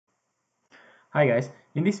Hi guys,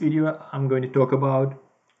 in this video I'm going to talk about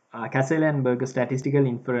Casella and Berger Statistical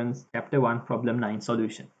Inference Chapter 1 Problem 9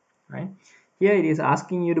 solution. Right? Here it is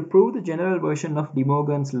asking you to prove the general version of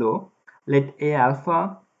DeMorgan's law. Let A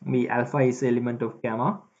alpha be alpha is the element of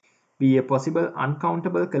gamma, be a possible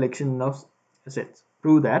uncountable collection of sets.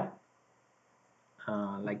 Prove that.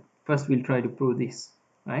 First we'll try to prove this.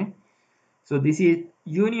 Right? So this is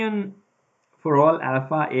union for all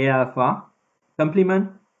alpha A alpha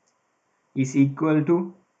complement is equal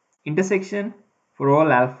to intersection for all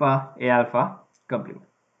alpha A alpha complement.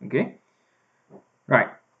 Okay,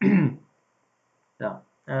 right. Now,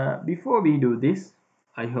 before we do this,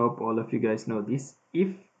 I hope all of you guys know this. If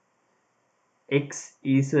X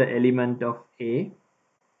is an element of A,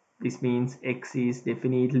 this means X is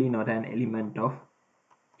definitely not an element of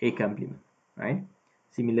A complement, right?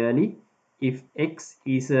 Similarly, if X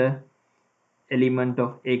is a element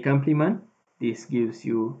of A complement, this gives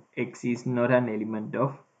you X is not an element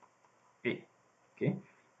of A. Okay,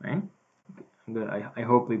 right? I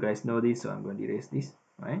hope you guys know this, so I'm going to erase this.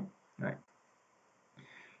 Right.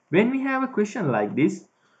 When we have a question like this,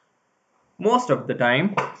 most of the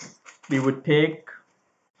time we would take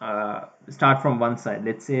start from one side.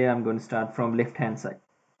 Let's say I'm going to start from left hand side.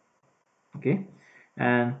 Okay,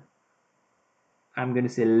 and I'm going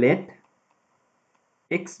to say let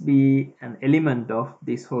X be an element of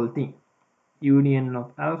this whole thing, union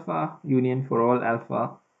of alpha, union for all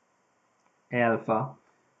alpha A alpha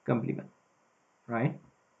complement, right?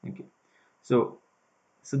 Okay, so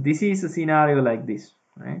this is a scenario like this,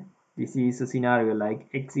 right? This is a scenario like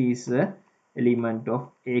X is a element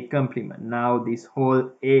of A complement. Now this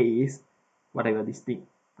whole A is whatever this thing,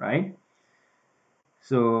 right?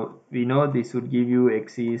 So we know this would give you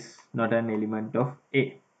X is not an element of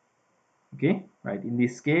A. Okay, right? In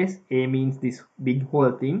this case, A means this big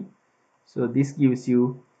whole thing. So this gives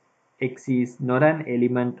you X is not an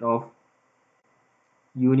element of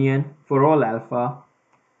union for all alpha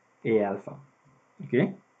A alpha.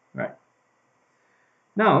 Okay, right.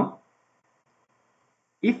 Now,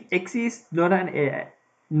 if X is not an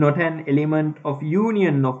element of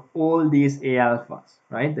union of all these A alphas,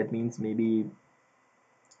 right? That means maybe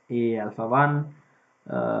A alpha 1,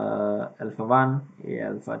 alpha 1, A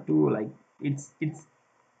alpha 2, like it's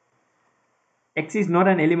X is not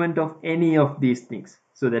an element of any of these things.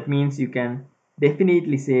 So that means you can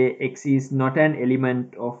definitely say X is not an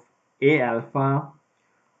element of A alpha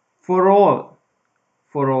for all.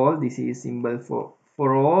 For all, this is symbol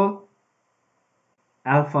for all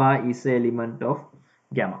alpha is an element of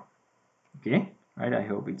gamma. Okay, right? I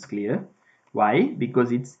hope it's clear. Why?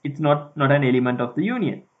 Because it's not an element of the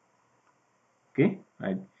union. Okay,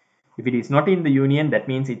 right? If it is not in the union, that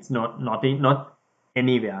means it's not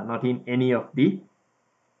anywhere, not in any of the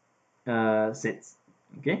sets.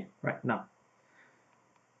 Okay, right now.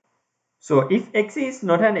 So if X is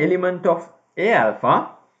not an element of A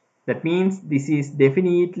alpha, that means this is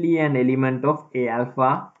definitely an element of A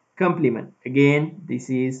alpha complement. Again, this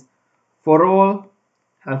is for all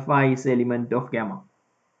alpha is element of gamma.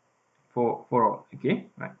 For all. Okay,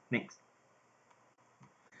 right. Next.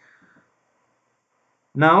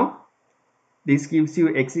 Now this gives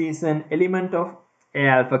you X is an element of A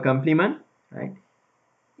alpha complement, right?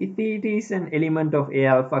 If it is an element of A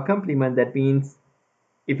alpha complement, that means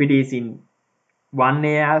if it is in 1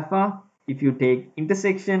 A alpha, if you take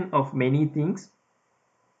intersection of many things,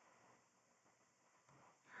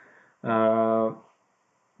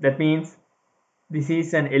 that means this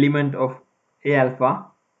is an element of A alpha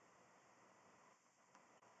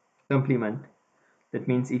complement. That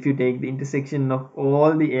means if you take the intersection of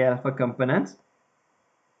all the A alpha components,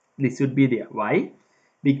 this should be there. Why?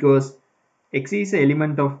 Because X is an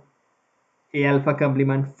element of A alpha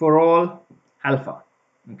complement for all alpha.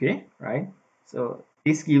 Okay, right? So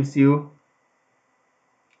this gives you,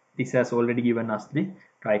 this has already given us the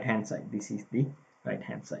right hand side. This is the right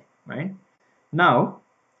hand side, right? Now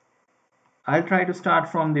I'll try to start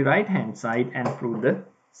from the right hand side and prove the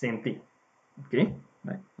same thing. Okay,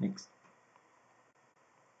 right. Next.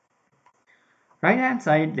 Right hand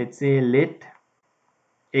side, let's say let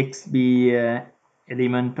X be an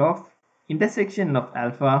element of intersection of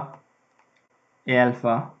alpha A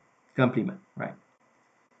alpha complement, right?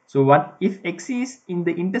 So what if X is in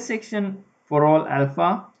the intersection for all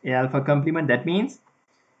alpha A alpha complement? That means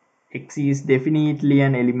X is definitely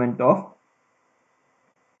an element of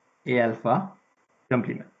A alpha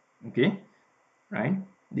complement. Okay, right?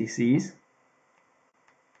 This is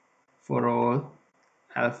for all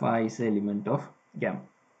alpha is an element of gamma.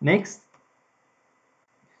 Next,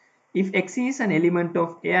 if X is an element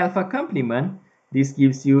of A alpha complement, this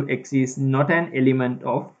gives you X is not an element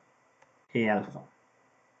of A alpha.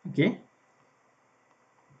 Okay.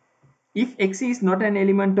 If X is not an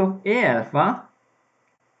element of A alpha,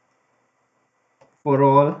 for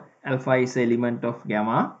all alpha is element of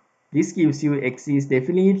gamma, this gives you X is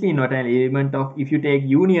definitely not an element of, if you take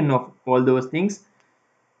union of all those things,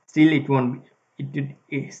 still it won't,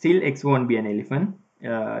 still X won't be an element.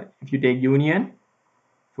 If you take union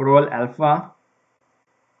for all alpha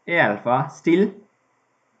A alpha, still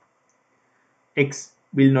X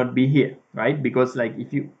will not be here, right? Because like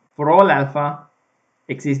if you, for all alpha,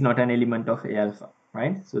 X is not an element of A alpha,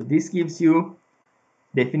 right? So this gives you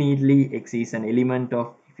definitely X is an element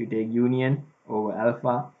of, if you take union over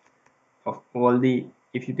alpha of all the,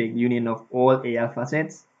 if you take union of all A alpha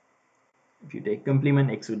sets, if you take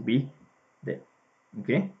complement, X would be there.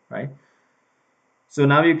 Okay, right? So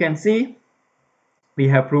now you can see we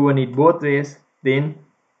have proven it both ways. Then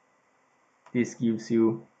this gives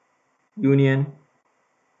you union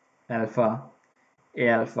alpha A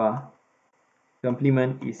alpha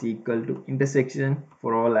complement is equal to intersection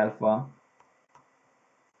for all alpha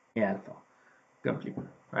A alpha complement,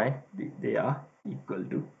 right? They are equal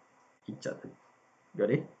to each other. Got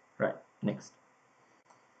it? Right. Next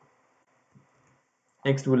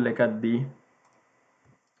we'll look at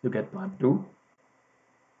part 2.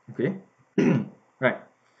 Okay. Right.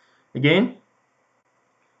 Again,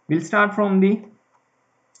 we'll start from the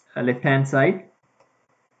left hand side.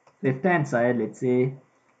 Let's say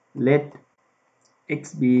let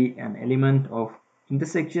X be an element of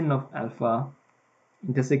intersection of alpha,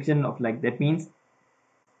 intersection of, like, that means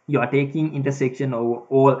you are taking intersection over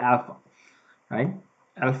all alpha, right?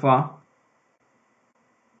 Alpha,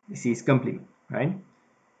 this is complement, right?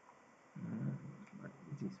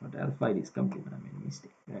 This is not alpha, it is complement. I made a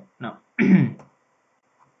mistake. Right now,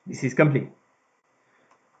 this is complement.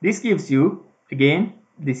 This gives you, again,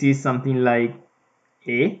 this is something like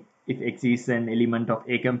A. If X is an element of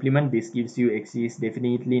A complement, this gives you X is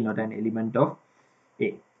definitely not an element of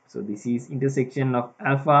A. So this is intersection of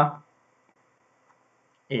alpha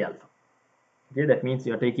A alpha. Okay, that means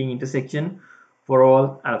you are taking intersection for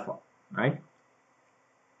all alpha, right?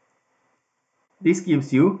 This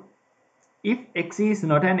gives you, if X is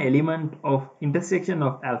not an element of intersection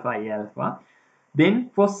of alpha A alpha, then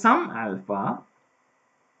for some alpha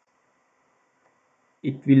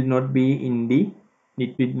it will not be in the,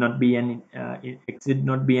 it will not be an X will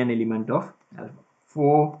not be an element of alpha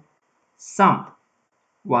for some.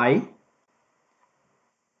 Why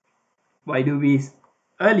do we,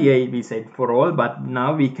 earlier we said for all, but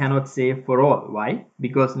now we cannot say for all. Why?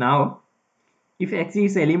 Because now if X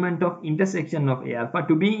is element of intersection of A alpha,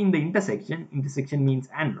 to be in the intersection means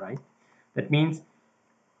and, right? That means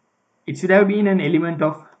it should have been an element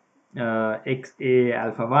of X A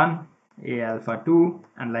alpha 1, A alpha 2,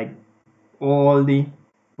 and like all the,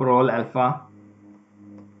 for all alpha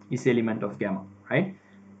is element of gamma, right?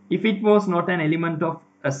 If it was not an element of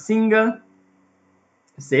a single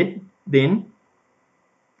set, then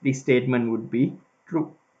this statement would be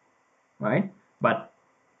true, right? But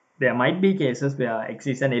there might be cases where X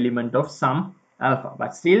is an element of some alpha,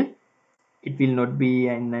 but still it will not be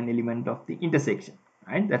an element of the intersection,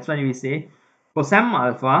 right? That's why we say for some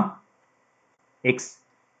alpha, X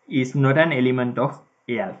is not an element of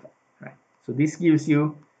A alpha, right? So this gives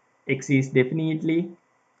you X is definitely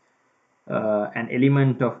an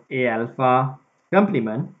element of A alpha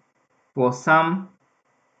complement for some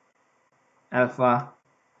alpha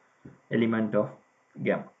element of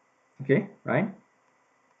gamma. Okay, right?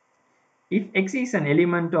 If X is an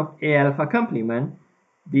element of A alpha complement,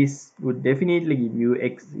 this would definitely give you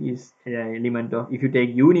X is an element of, if you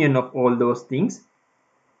take union of all those things,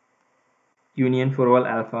 union for all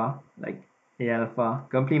alpha, like A alpha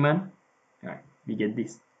complement, right, we get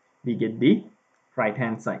this, we get the right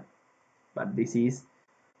hand side. But this is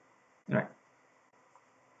right.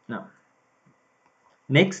 Now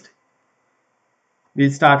next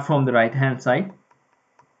we'll start from the right hand side,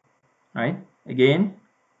 right? Again,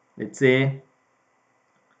 let's say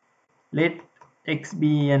let X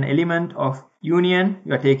be an element of union,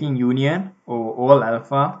 you are taking union over all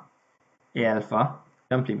alpha A alpha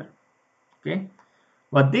complement. Okay,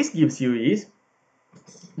 what this gives you is,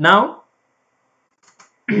 now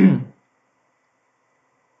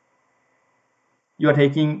you are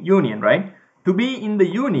taking union, right? To be in the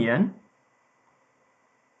union,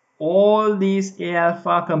 all these A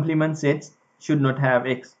alpha complement sets should not have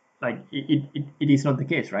X. Like it is not the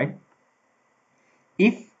case, right?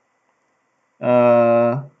 If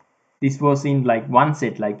this was in like one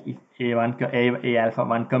set, like if A alpha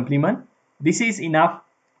 1 complement, this is enough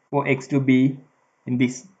for X to be in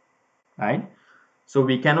this, right? So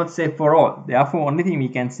we cannot say for all. Therefore, only thing we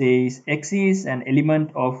can say is X is an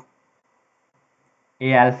element of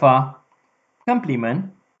A alpha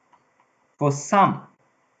complement for some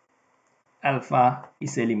alpha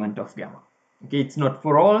is element of gamma. Okay, it's not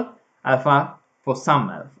for all alpha, for some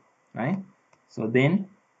alpha, right? So then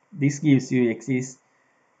this gives you X is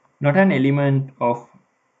not an element of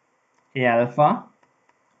A alpha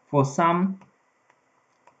for some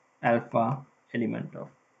alpha element of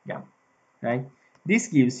gamma, right? This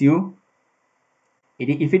gives you,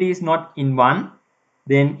 if it is not in one,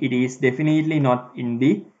 then it is definitely not in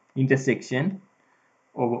the intersection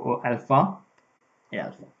over alpha A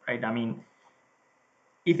alpha, right? I mean,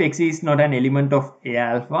 if X is not an element of A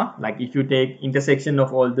alpha, like if you take intersection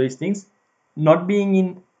of all those things, not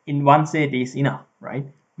being in one set is enough, right?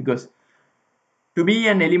 Because to be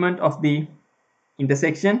an element of the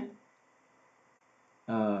intersection,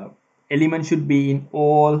 element should be in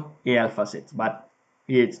all A alpha sets, but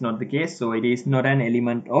here it's not the case, so it is not an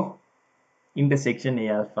element of intersection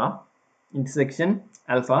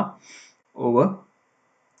alpha over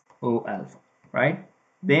O alpha, right?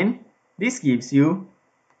 Then this gives you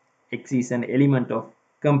X is an element of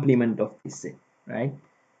complement of this set, right?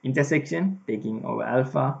 Intersection taking over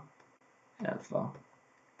alpha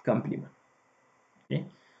complement. Okay,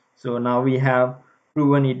 so now we have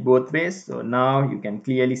proven it both ways. So now you can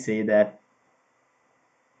clearly say that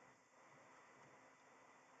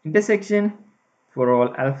intersection for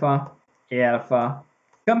all alpha A alpha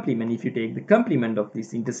complement, if you take the complement of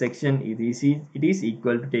this intersection, it is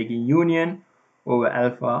equal to taking union over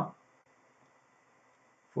alpha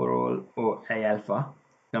for all O A alpha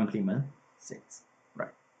complement sets, right?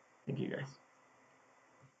 Thank you guys.